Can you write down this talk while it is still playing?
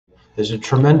there's a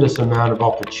tremendous amount of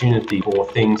opportunity for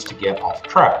things to get off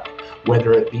track,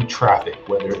 whether it be traffic,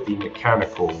 whether it be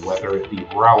mechanical, whether it be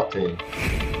routing.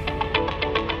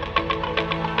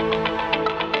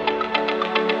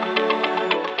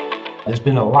 There's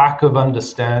been a lack of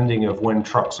understanding of when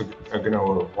trucks are going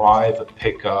to arrive at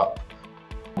pickup,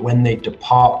 when they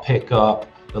depart pickup,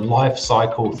 the life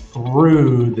cycle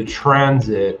through the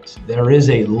transit. There is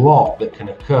a lot that can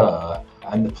occur,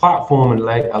 and the platform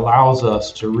allows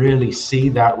us to really see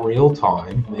that real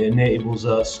time. It enables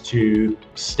us to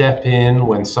step in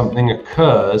when something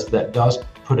occurs that does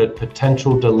put a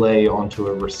potential delay onto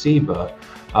a receiver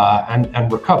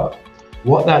and recover.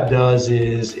 What that does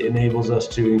is enables us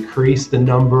to increase the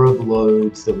number of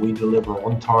loads that we deliver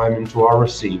on time into our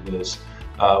receivers,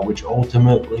 which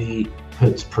ultimately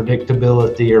puts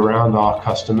predictability around our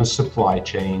customers' supply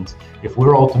chains. If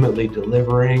we're ultimately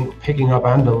picking up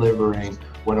and delivering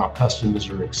when our customers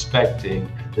are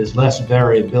expecting, there's less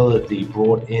variability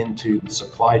brought into the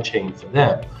supply chain for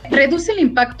them. Reduce el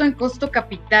impacto en costo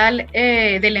capital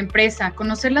de la empresa.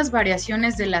 Conocer las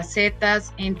variaciones de las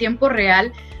zetas en tiempo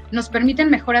real nos permiten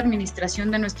mejor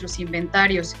administración de nuestros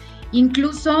inventarios,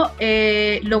 incluso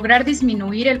lograr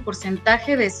disminuir el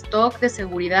porcentaje de stock de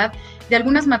seguridad de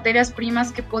algunas materias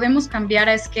primas que podemos cambiar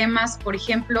a esquemas, por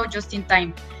ejemplo, just in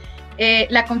time.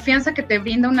 La confianza que te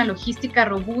brinda una logística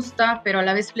robusta, pero a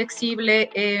la vez flexible,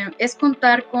 es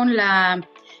contar con la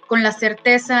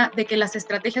certeza de que las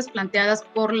estrategias planteadas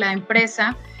por la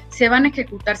empresa se van a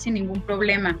ejecutar sin ningún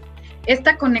problema.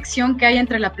 Esta conexión que hay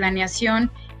entre la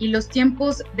planeación y los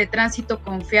tiempos de tránsito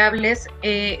confiables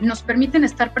nos permiten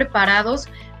estar preparados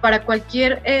para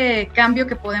cualquier cambio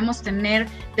que podemos tener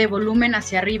de volumen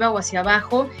hacia arriba o hacia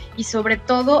abajo, y sobre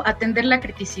todo atender la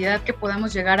criticidad que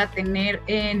podamos llegar a tener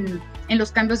en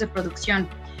los cambios de producción.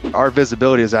 Our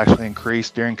visibility has actually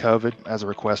increased during COVID as a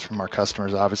request from our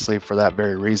customers, obviously for that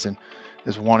very reason,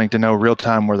 is wanting to know real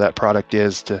time where that product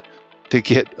is to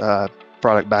get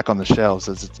product back on the shelves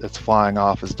as it's flying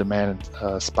off as demand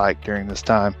spike during this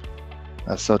time.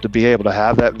 So to be able to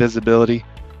have that visibility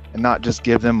and not just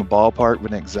give them a ballpark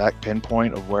with an exact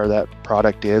pinpoint of where that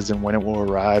product is and when it will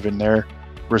arrive in their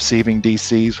receiving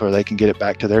DCs where they can get it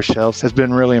back to their shelves has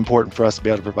been really important for us to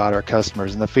be able to provide our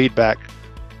customers, and the feedback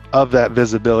of that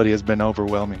visibility has been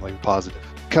overwhelmingly positive.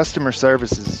 Customer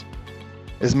service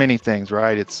is many things,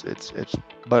 right?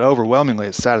 But overwhelmingly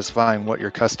it's satisfying what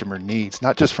your customer needs,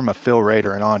 not just from a fill rate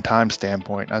or an on-time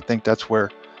standpoint. I think that's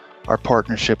where our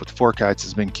partnership with FourKites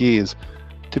has been key, is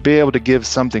to be able to give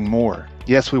something more.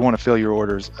 Yes, we want to fill your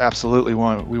orders. Absolutely,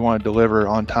 we want to deliver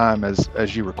on time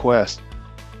as you request.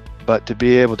 But to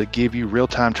be able to give you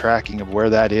real-time tracking of where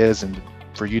that is, and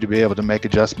for you to be able to make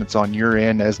adjustments on your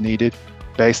end as needed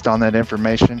based on that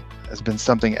information, has been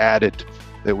something added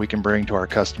that we can bring to our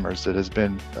customers that has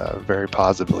been very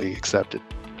positively accepted.